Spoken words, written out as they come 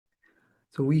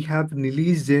So we have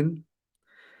Nilesh Jain,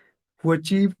 who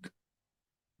achieved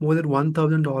more than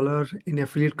 $1,000 in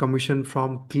affiliate commission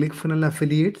from ClickFunnels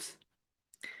affiliates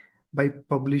by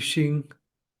publishing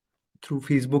through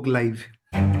Facebook Live.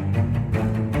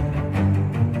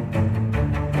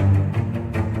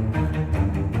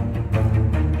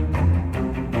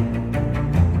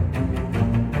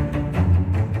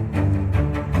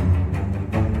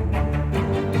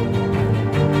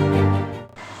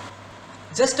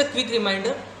 Just a quick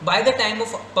reminder, by the time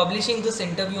of publishing this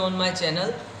interview on my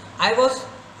channel, I was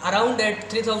around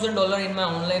at $3,000 in my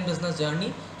online business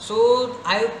journey. So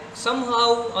I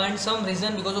somehow and some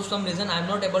reason, because of some reason, I'm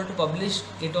not able to publish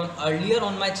it on earlier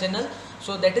on my channel.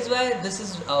 So that is why this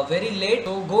is very late.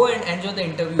 So go and enjoy the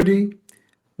interview. Everybody,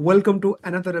 welcome to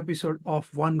another episode of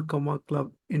One Comma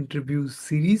Club interview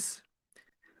series.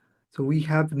 So we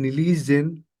have Nilesh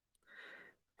Jain,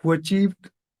 who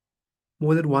achieved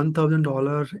more than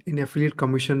 $1,000 in affiliate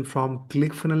commission from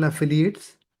ClickFunnels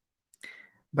affiliates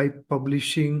by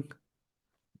publishing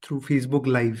through Facebook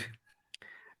Live.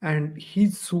 And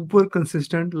he's super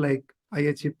consistent. Like I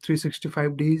achieved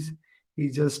 365 days. He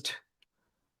just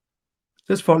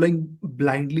following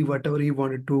blindly whatever he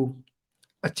wanted to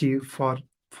achieve for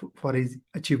his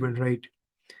achievement, right?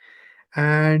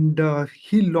 And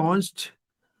he launched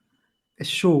a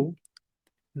show.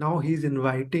 Now he's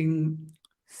inviting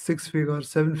six-figure,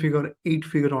 seven-figure,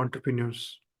 eight-figure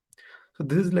entrepreneurs. So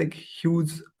this is like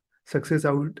huge success,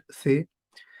 I would say.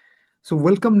 So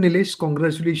welcome, Nilesh.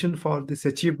 Congratulations for this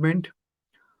achievement.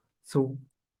 So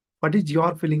what is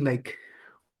your feeling like?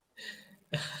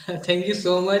 Thank you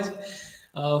so much.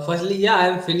 Firstly, yeah,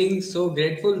 I'm feeling so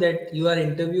grateful that you are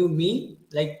interviewing me.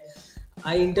 Like,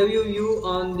 I interview you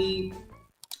on the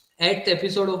 8th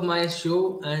episode of my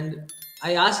show, and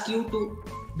I asked you to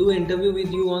do interview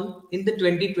with you on in the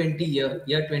 2020 year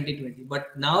 2020.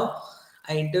 But now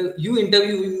you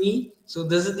interview with me, so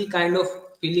this is the kind of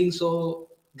feeling so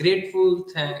grateful,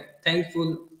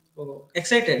 thankful,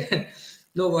 excited.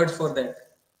 No words for that.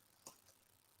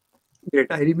 Great.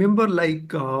 I remember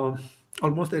like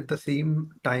almost at the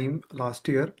same time last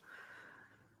year,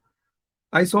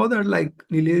 I saw that like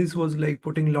Nilesh was like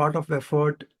putting a lot of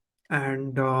effort,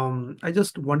 and I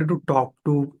just wanted to talk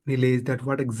to Nilesh that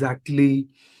what exactly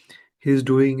he's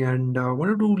doing, and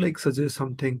wanted to like suggest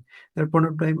something. At point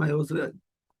of time, I was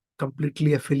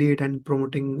completely affiliate and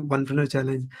promoting One Funnel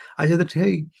Challenge. I said that,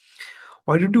 hey,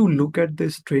 why did you look at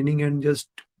this training and just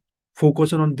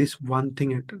focus on this one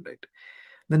thing, right?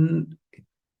 Then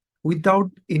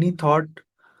without any thought,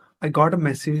 I got a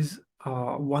message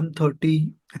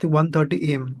 1:30, I think 1:30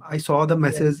 a.m. I saw the Yes.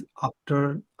 message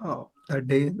after that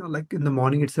day, like in the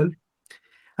morning itself.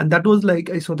 And that was like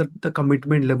I saw that the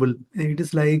commitment level. And it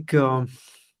is like the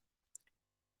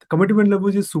commitment level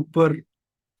is super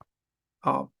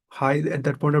high at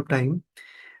that point of time.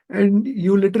 And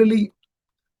you literally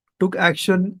took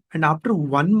action. And after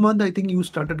 1 month, I think you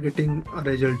started getting a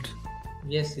result.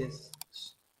 Yes, yes.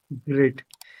 Great.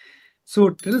 So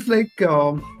tell us like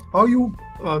how you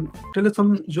tell us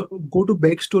some go to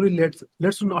backstory.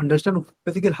 Let's understand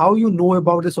basically how you know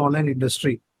about this online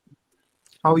industry,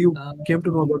 how you Uh, came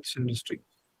to know about this industry.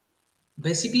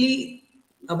 Basically,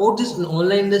 about this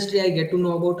online industry, I get to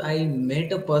know about. I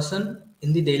met a person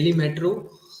in the Delhi metro.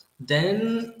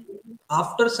 Then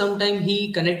after some time,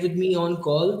 he connect with me on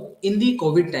call in the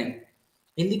COVID time.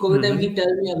 In the COVID time, Mm-hmm. he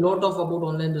tell me a lot of about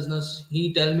online business.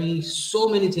 He tell me so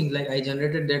many things, like I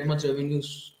generated that much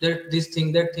revenues, that this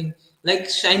thing, that thing, like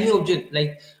shiny object,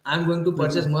 like I'm going to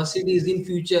purchase Mm-hmm. Mercedes in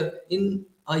future in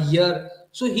a year.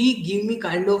 So he give me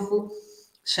kind of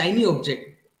shiny object.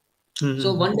 So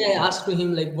Mm-hmm. one day I asked to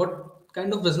him like, what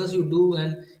kind of business you do,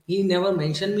 and he never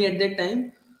mentioned me at that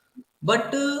time.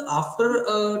 But after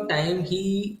a time,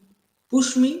 he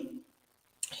pushed me.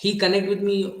 He connect with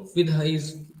me with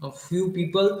his a few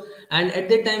people, and at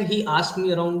that time he asked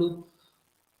me around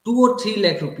 2 or 3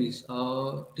 lakh rupees.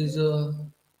 It is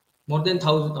more than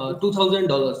thousand $2,000,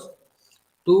 $2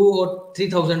 or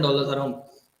 $3,000 around.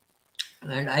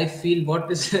 And I feel what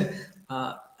is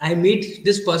I meet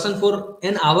this person for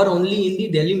an hour only in the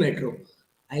Delhi metro.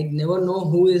 I never know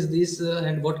who is this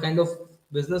and what kind of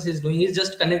business he's doing. He's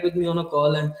just connect with me on a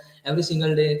call and every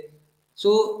single day.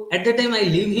 So at that time I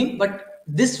leave him, but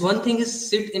this one thing is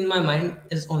sit in my mind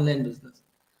is online business.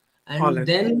 All And right.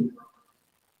 then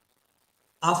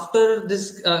after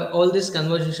this all this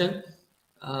conversation,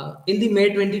 in the May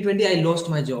 2020 I lost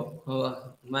my job.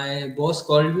 My boss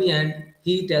called me and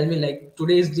he tell me like,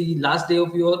 today is the last day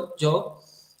of your job,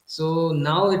 so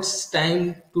now it's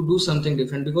time to do something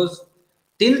different, because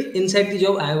till inside the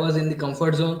job I was in the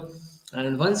comfort zone,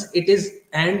 and once it is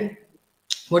end,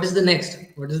 what is the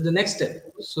next step?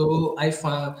 So I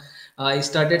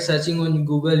started searching on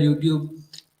Google, YouTube.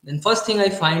 Then first thing I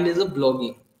find is a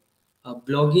blogging.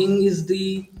 Blogging is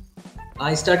the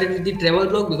I started with the travel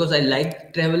blog because I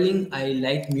like traveling, I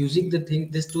like music,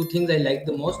 these two things I like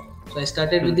the most. So I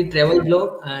started with the travel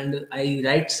blog, and I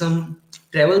write some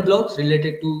travel blogs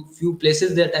related to few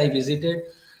places that I visited.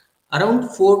 Around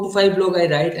 4 to 5 blog I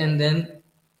write, and then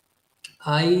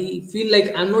I feel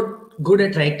like I'm not good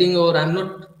at writing, or I'm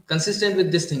not consistent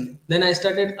with this thing. Then I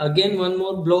started again one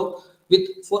more blog with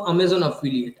for Amazon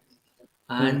affiliate.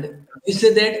 Hmm. And you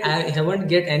say that I haven't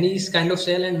get any kind of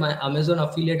sale, and my Amazon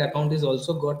affiliate account is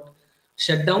also got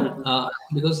shut down, Hmm.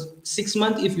 because 6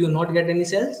 months if you not get any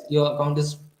sales, your account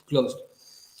is closed.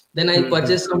 Then I Hmm.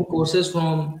 purchased some courses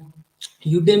from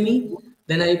Udemy.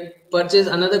 Then I purchased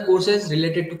another courses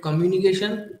related to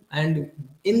communication, and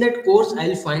in that course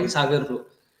I'll find Sagar Bro,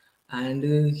 and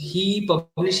he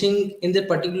publishing in that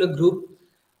particular group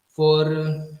for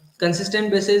consistent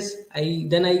basis.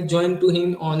 I joined to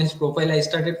him on his profile. I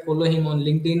started follow him on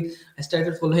LinkedIn, I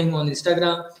started follow him on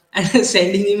Instagram, and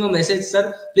sending him a message,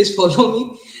 sir, please follow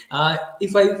me.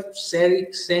 If I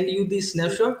send you the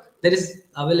snapshot that is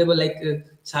available, like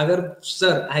Sagar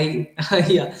sir, I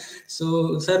yeah,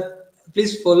 so sir,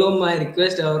 please follow my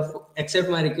request or accept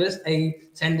my request. I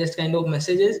send this kind of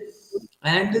messages,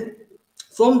 and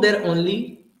from there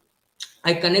only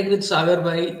I connect with Sagar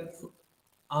by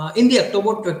in the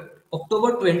October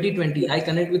 2020. I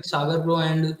connect with Sagar Bro,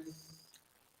 and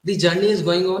the journey is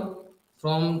going on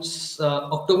from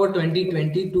October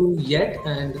 2020 to yet,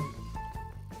 and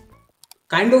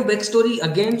kind of backstory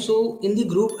again. So in the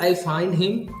group, I find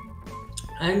him,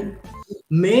 and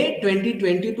May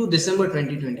 2020 to December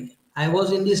 2020, I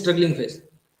was in the struggling phase.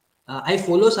 I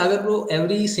follow Sagar Bro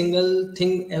every single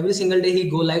thing, every single day he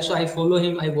go live. So I follow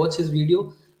him, I watch his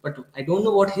video, but I don't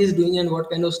know what he's doing and what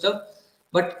kind of stuff.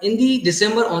 But in the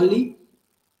December only,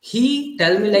 he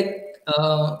tell me like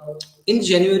in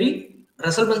January,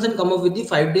 Russell Brunson come up with the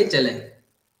 5 day challenge.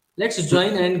 Let's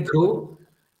join and grow,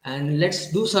 and let's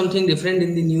do something different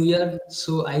in the new year.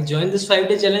 So I joined this 5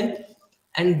 day challenge,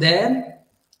 and then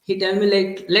he tell me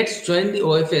like let's join the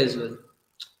OFA as well.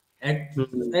 At,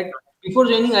 Hmm. at before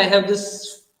joining, I have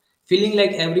this feeling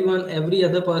like every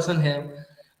other person have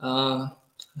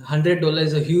 $100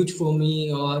 is a huge for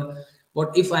me, or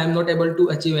what if I am not able to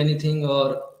achieve anything,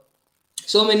 or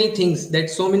so many things, that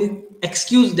so many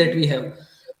excuse that we have.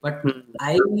 But Hmm.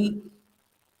 I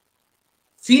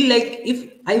feel like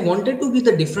if I wanted to be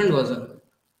the different version,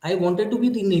 I wanted to be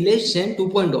the Nilesh Jain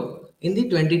 2.0 in the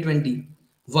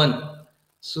 2021.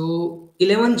 So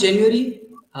 11 January,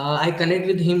 I connect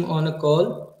with him on a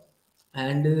call,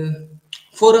 and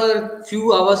for a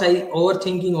few hours I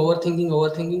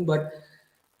overthinking, but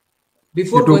You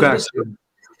before took going to action.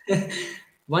 sleep,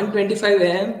 1:25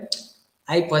 a.m.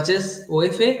 I purchased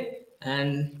OFA,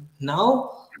 and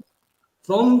now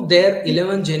from there,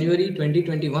 11 January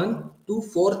 2021 to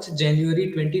 4th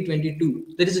January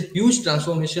 2022, there is a huge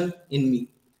transformation in me.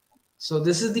 So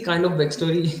this is the kind of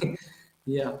backstory.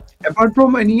 Yeah. Apart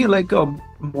from any like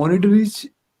monetary,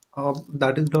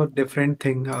 that is the different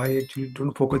thing. I actually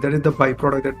don't focus. That is the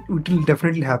byproduct that it will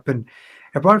definitely happen.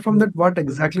 Apart from that, what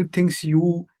exactly things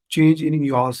you change in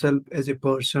yourself as a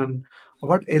person?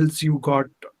 What else you got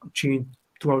changed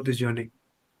throughout this journey?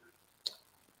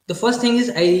 The first thing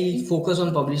is I focus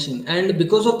on publishing, and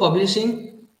because of publishing,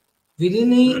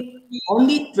 within a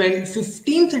only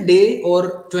 15th day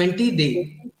or 20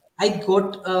 day, I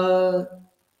got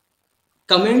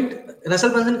comment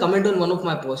Russell Brunson comment on one of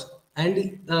my posts,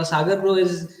 and Sagar Bro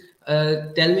is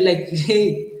tell me like,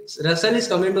 hey, Russell is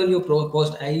comment on your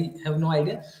post. I have no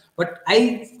idea, but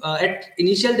I at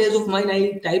initial days of mine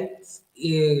I type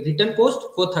a written post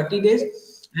for 30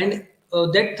 days, and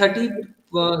that 30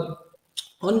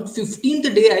 on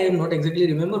 15th day I am not exactly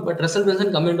remember, but Russell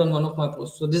Brunson comment on one of my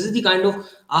posts. So this is the kind of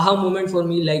aha moment for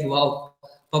me, like wow,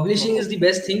 publishing is the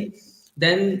best thing.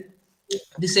 Then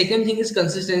the second thing is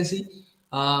consistency.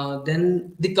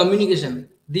 Then the communication,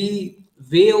 the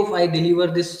way of I deliver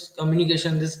this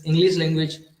communication, this English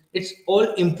language, it's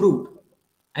all improved.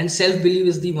 And self belief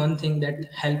is the one thing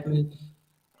that helped me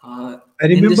uh, I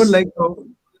in remember this. like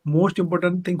most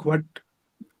important thing what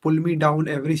pull me down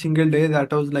every single day,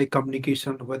 that was like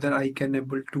communication, whether I can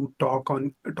able to talk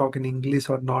in English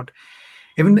or not.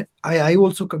 Even I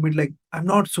also commit like I'm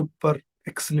not super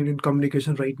excellent in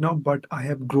communication right now, but I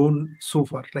have grown so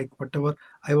far. Like whatever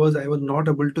I was not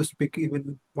able to speak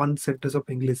even one sentence of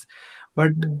English,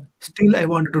 but still I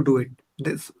wanted to do it.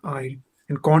 This I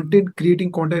in content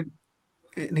creating content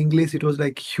in English, it was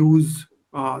like huge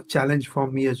challenge for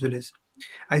me as well as.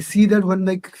 I see that one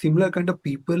like similar kind of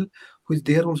people who is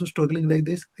there also struggling like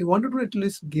this. I wanted to at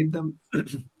least give them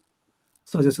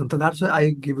suggestion. So that's why I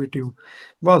give it to you.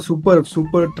 Wow, super,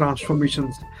 super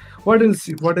transformations. What else?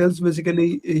 What else?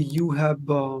 Basically, you have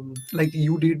like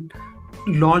you did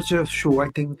launch a show. I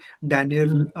think Daniel,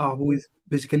 Mhm. who is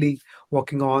basically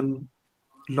working on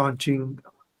launching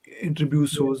interview Yeah.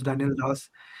 shows, Daniel Das.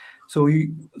 So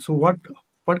so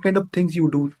what kind of things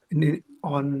you do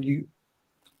on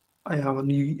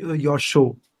your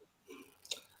show?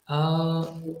 Uh,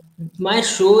 my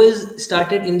show is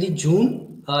started in the June.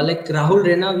 Like Rahul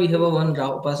Rena, we have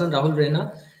a person, Rahul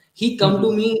Rena. He come to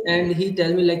Mhm. me and he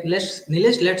tell me like, let's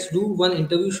Nilesh, let's do one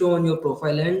interview show on your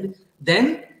profile. And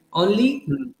then only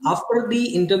Mhm. after the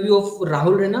interview of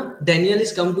Rahul Rena, Daniel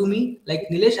is come to me like,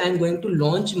 Nilesh, I'm going to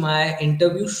launch my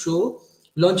interview show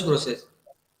launch process.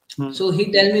 Mhm. So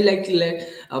he tell me like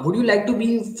would you like to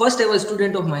be first ever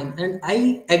student of mine? And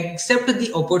I accept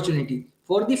the opportunity.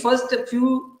 For the first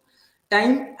few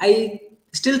time, I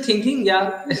still thinking,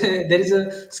 yeah, there is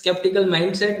a skeptical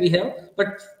mindset we have. But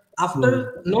Mhm. after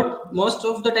not most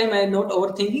of the time, I am not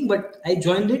overthinking, but I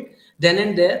joined it then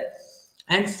and there,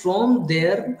 and from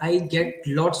there I get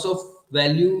lots of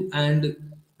value, and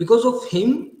because of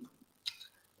him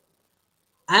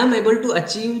I am able to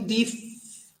achieve the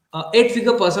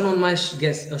eight-figure person on my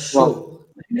Wow. show.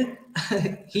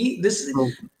 And he Oh.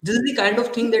 this is the kind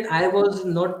of thing that I was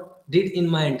not did in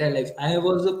my entire life. I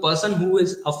was a person who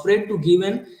is afraid to give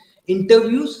an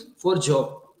interviews for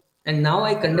job, and now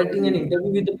I conducting an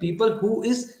interview with the people who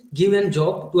is given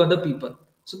job to other people.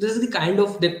 So this is the kind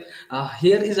of that.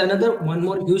 Here is another one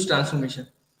more huge transformation.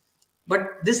 But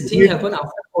this thing Great. happened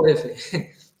after OFA.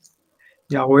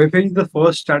 Yeah, OFA is the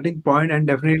first starting point, and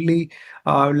definitely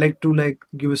like to like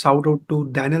give a shout out to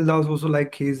Daniel Das also,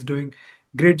 like he's doing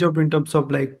great job in terms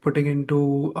of like putting into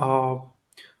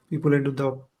people into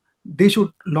the they should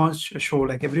launch a show,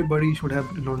 like everybody should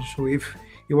have launched a show. If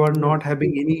you are Yeah. not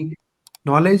having any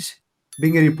knowledge,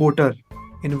 being a reporter,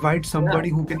 invite Yeah. somebody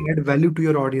who can add value to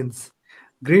your audience.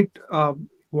 Great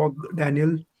work,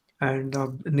 Daniel and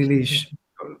Nilesh.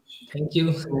 Thank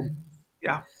you. So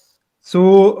yeah. So,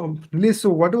 Nilesh, so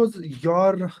what was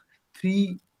your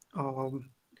three, um,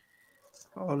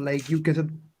 like you can say,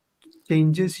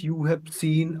 changes you have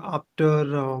seen after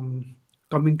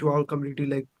coming to our community,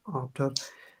 like after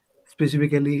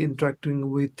specifically interacting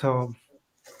with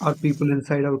our people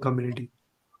inside our community?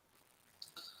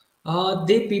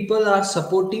 They people are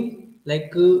supportive,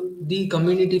 like the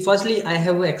community. Firstly, I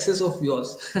have access of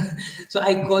yours, so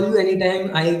I call you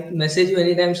anytime, I message you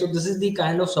anytime. So this is the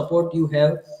kind of support you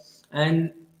have,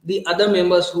 and the other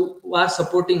members who are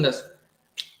supporting us.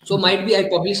 So Mhm. might be I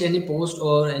publish any post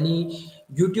or any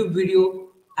YouTube video,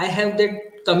 I have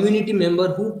that community member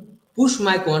who push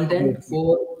my content Obviously.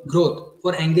 for growth,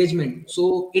 for engagement,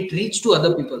 so it reach to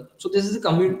other people. So this is the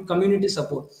community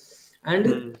support, and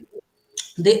Mm.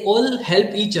 they all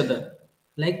help each other.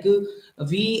 Like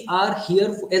we are here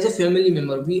as a family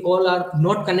member. We all are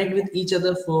not connect with each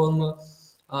other from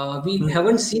we Mm.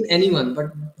 haven't seen anyone,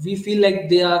 but we feel like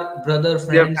they are brother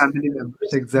They are friends. family members,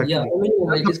 Yeah, exactly. family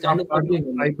member. That's It a is kind of part of family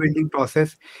member. tribe building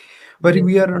process. But Yes,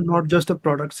 we are not just a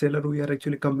product seller, we are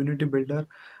actually community builder.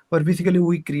 But basically,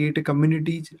 we create a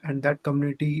community, and that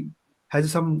community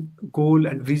has some goal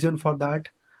and vision for that.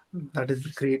 That is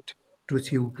great to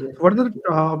see you. yes. So what are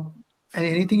the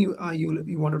anything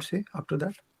you want to say after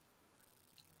that?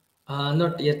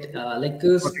 Not yet. Like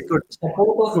Okay, good, support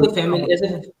of cool. the family, as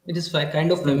a it is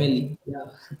kind of Hmm. family. Yeah.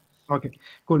 Okay,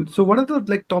 cool. So what are the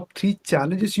like top three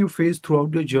challenges you face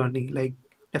throughout your journey? Like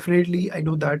definitely, I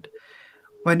know that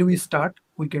when we start,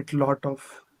 we get a lot of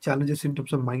challenges in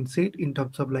terms of mindset, in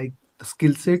terms of like the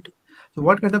skill set. So,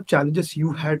 what kind of challenges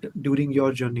you had during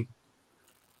your journey?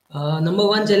 Number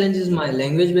one challenge is my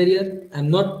language barrier. I'm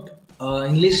not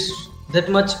English that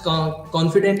much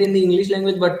confident in the English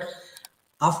language, but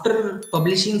after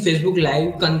publishing Facebook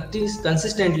Live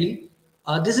consistently,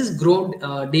 this is grown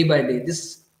day by day.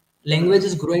 This language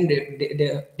is growing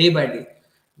day by day.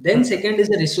 Then Mhm. second is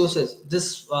the resources.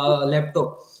 This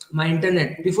laptop, my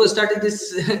internet. Before starting this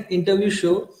interview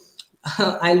show,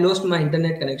 I lost my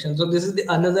internet connection. So this is the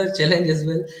another challenge as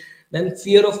well. Then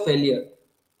fear of failure,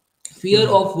 fear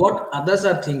Mhm. of what others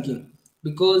are thinking,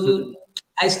 because Mhm.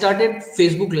 I started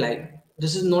Facebook Live.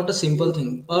 This is not a simple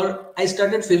thing. Or I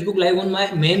started Facebook Live on my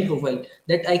main profile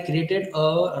that I created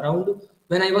around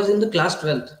when I was in the class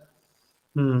 12th.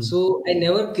 Mhm. So I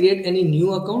never create any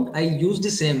new account, I use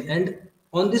the same. And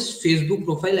on this Facebook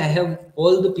profile I have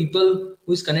all the people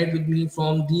who is connect with me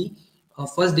from the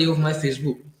first day of my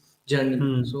Facebook journey.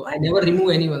 Mhm. So I never remove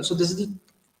anyone. So this is the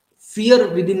fear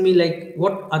within me, like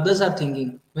what others are thinking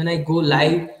when I go Mm.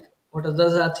 live, what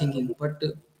others are thinking. But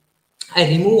I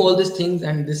remove all these things,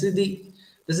 and this is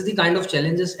the kind of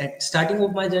challenges at starting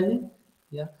of my journey.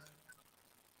 Yeah.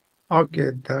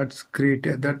 Okay, that's great.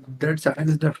 Yeah, that challenge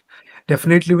is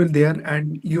definitely will there,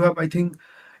 and you have, I think,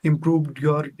 improved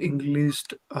your English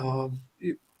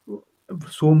i-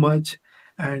 so much,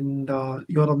 and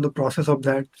you're on the process of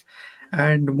that.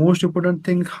 And most important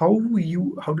thing, how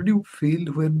did you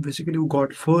feel when basically you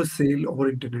got first sale over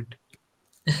internet?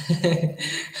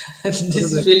 What is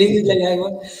This that feeling is like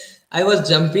feeling? I was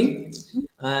jumping.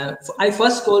 I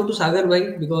first called to Sagar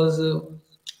Bhai because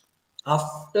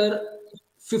after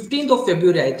 15th of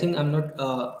February, I think I'm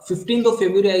not 15th of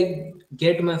February, I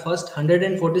get my first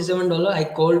 $147. I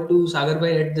called to Sagar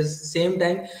Bhai at the same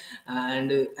time,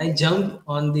 and I jumped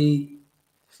on the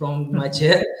from my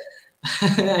chair,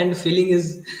 and feeling is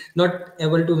not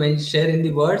able to share in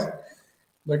the words.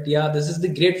 But yeah, this is the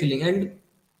great feeling, and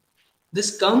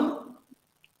this come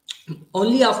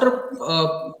only after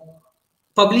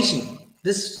publishing.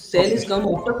 This sale is come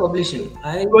Publishing. after publishing.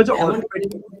 I It was haven't.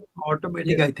 automatic,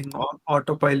 Yes, I think,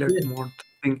 autopilot yes, mode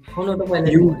thing. on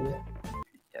autopilot You mode. Yeah.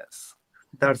 Yes,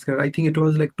 that's good. I think it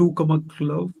was like 2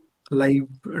 Club live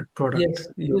product. Yes,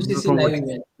 You are 2cc live promoting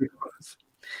event. it for us.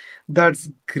 That's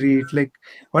great. Like,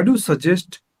 what do you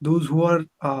suggest those who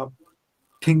are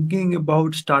thinking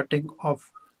about starting off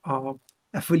uh,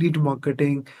 affiliate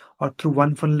marketing or through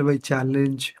one funnel away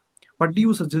challenge? What do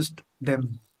you suggest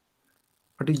them?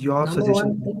 What is your Number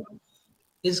suggestion? one thing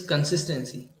is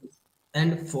consistency,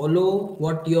 and follow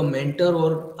what your mentor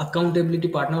or accountability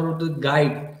partner or the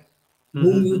guide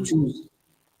whom you Mm-hmm. choose.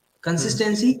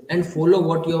 Consistency, and follow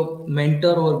what your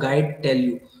mentor or guide tell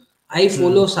you. I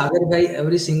follow Sagar Bhai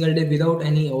every single day without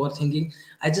any overthinking.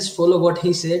 I just follow what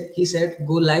he said. He said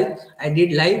go live. I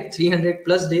did live 300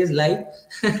 plus days live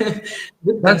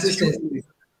with That's consistency. huge.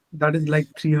 That is like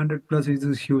 300 plus is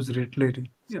a huge rate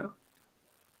lady. Yeah.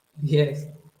 Yes.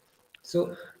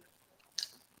 So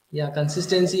yeah,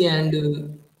 consistency,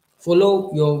 and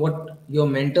follow your what your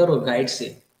mentor or guide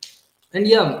say. And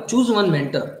yeah, choose one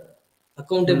mentor,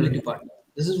 accountability Mhm. partner.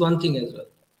 This is one thing as well.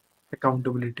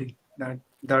 Accountability.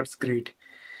 That's great.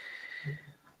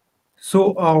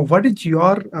 So, what is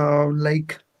your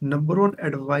like number one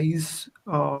advice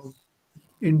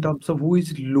in terms of who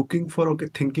is looking for, okay,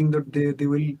 thinking that they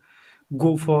will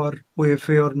go for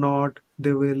OFA or not?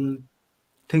 They will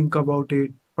think about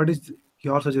it. What is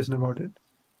your suggestion about it?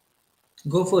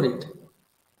 Go for it.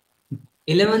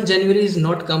 11th January is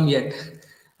not come yet,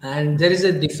 and there is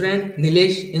a different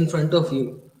Nilesh in front of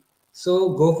you.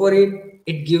 So go for it.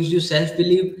 It gives you self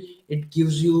belief. It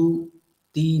gives you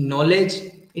the knowledge.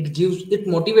 It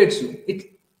motivates you.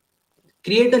 It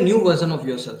create a new version of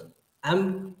yourself.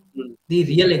 I'm Mm. the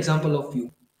real example of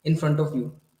you in front of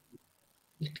you.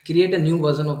 It create a new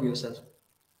version of yourself.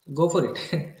 Go for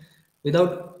it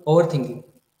without overthinking.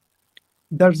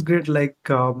 That's great. Like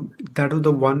that was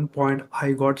the one point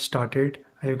I got started.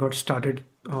 I got started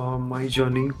my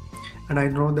journey, and I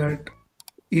know that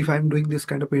if I'm doing this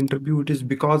kind of interview, it is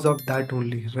because of that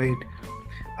only, right?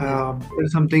 Yes.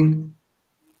 There's something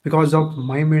because of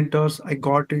my mentors, I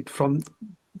got it from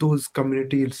those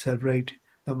community itself, right?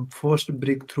 The first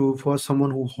breakthrough for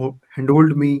someone who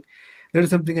handled me, there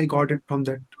is something I got it from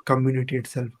that community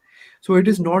itself. So it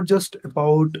is not just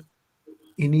about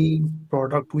any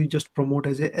product we just promote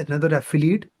as another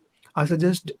affiliate. I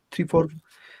suggest 3 4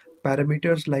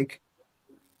 parameters, like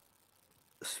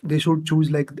they should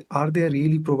choose, like, are they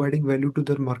really providing value to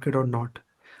their market or not?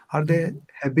 Are they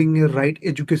having a right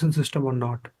education system or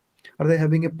not? Are they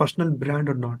having a personal brand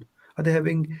or not? Are they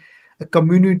having a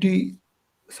community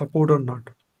support or not?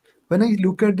 When I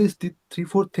look at this 3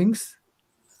 4 things,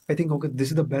 I think, okay, this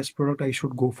is the best product, I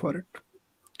should go for it.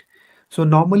 So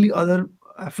normally other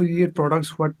affiliate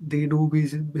products, what they do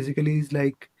basically is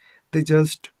like they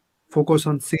just focus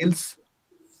on sales,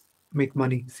 make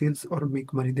money, sales or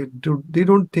make money. They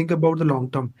don't think about the long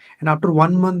term. And after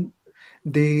 1 month,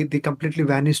 they completely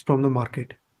vanish from the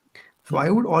market. So I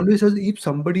would always say, if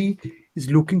somebody is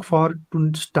looking for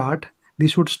to start, they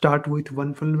should start with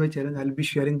one funnel by challenge. I'll be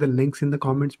sharing the links in the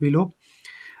comments below.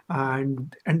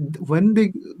 And when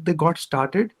they got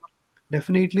started,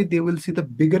 definitely they will see the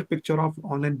bigger picture of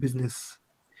online business.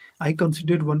 I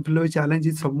considered one funnel by challenge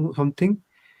is something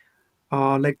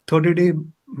like 30-day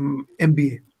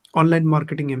MBA, online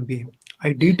marketing MBA.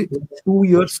 I did Yes. 2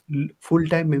 years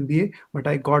full-time MBA, but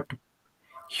I got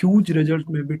huge results,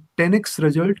 maybe 10x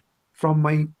result from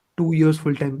my 2 years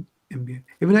full-time MBA.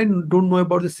 Even I don't know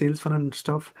about the sales funnel and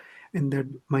stuff in that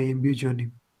my MBA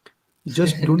journey.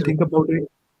 Just don't True. think about it.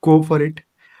 Go for it.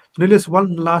 Nilesh,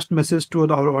 one last message to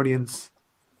our audience.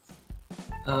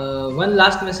 One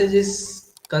last message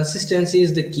is consistency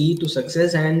is the key to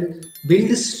success, and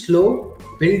build slow,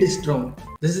 build strong.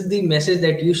 This is the message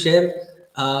that you share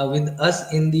with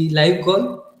us in the live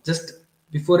call just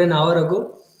before an hour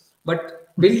ago.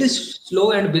 But build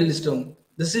slow and build strong.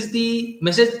 This is the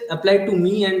message applied to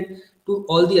me and to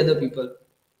all the other people.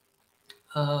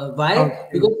 Why? Okay,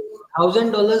 Because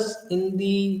 $1,000 in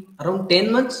the around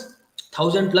 10 months,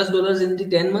 $1,000+ in the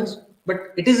 10 months, but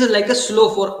it is like a slow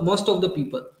for most of the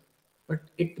people. But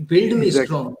it build me exactly.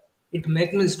 strong. It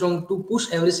make me strong to push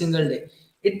every single day.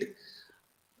 It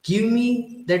give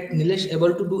me that Nilesh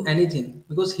able to do anything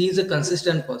because he is a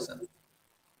consistent person.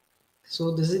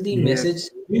 So this is the Yes. message: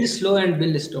 build slow and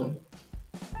build strong.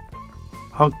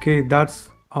 Okay, that's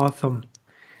awesome.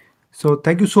 So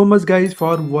thank you so much, guys,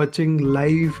 for watching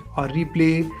live or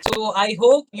replay. So I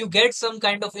hope you get some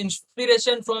kind of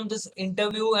inspiration from this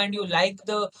interview and you like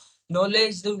the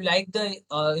knowledge, you like the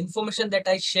information that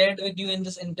I shared with you in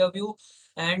this interview,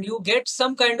 and you get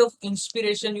some kind of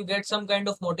inspiration, you get some kind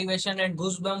of motivation and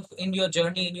goosebumps in your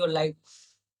journey in your life.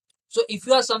 So if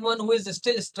you are someone who is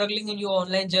still struggling in your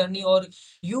online journey, or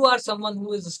you are someone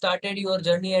who has started your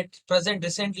journey at present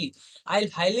recently, I'll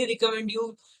highly recommend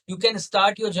you can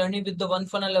start your journey with the One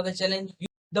Funnel Away challenge.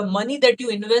 The money that you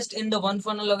invest in the One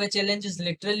Funnel Away challenge is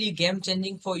literally game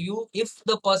changing for you. If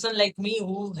the person like me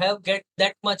who have get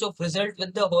that much of result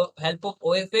with the help of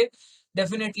OFA,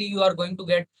 definitely you are going to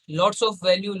get lots of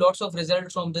value, lots of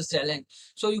results from this challenge.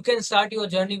 So you can start your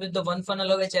journey with the One Funnel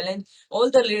Away challenge.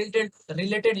 All the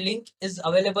related link is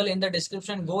available in the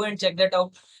description. Go and check that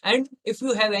out. And if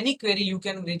you have any query, you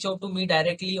can reach out to me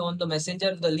directly on the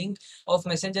messenger. The link of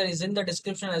messenger is in the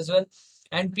description as well.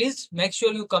 And please make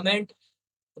sure you comment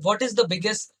what is the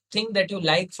biggest thing that you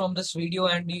like from this video,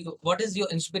 and what is your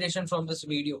inspiration from this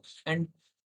video. And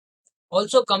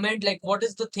also comment like what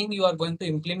is the thing you are going to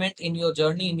implement in your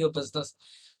journey in your business.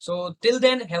 So till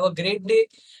then, have a great day.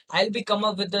 I'll be come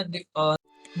up with the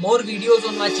more videos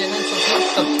on my channel, so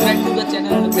please subscribe to the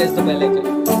channel and press the bell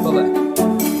icon. Bye bye.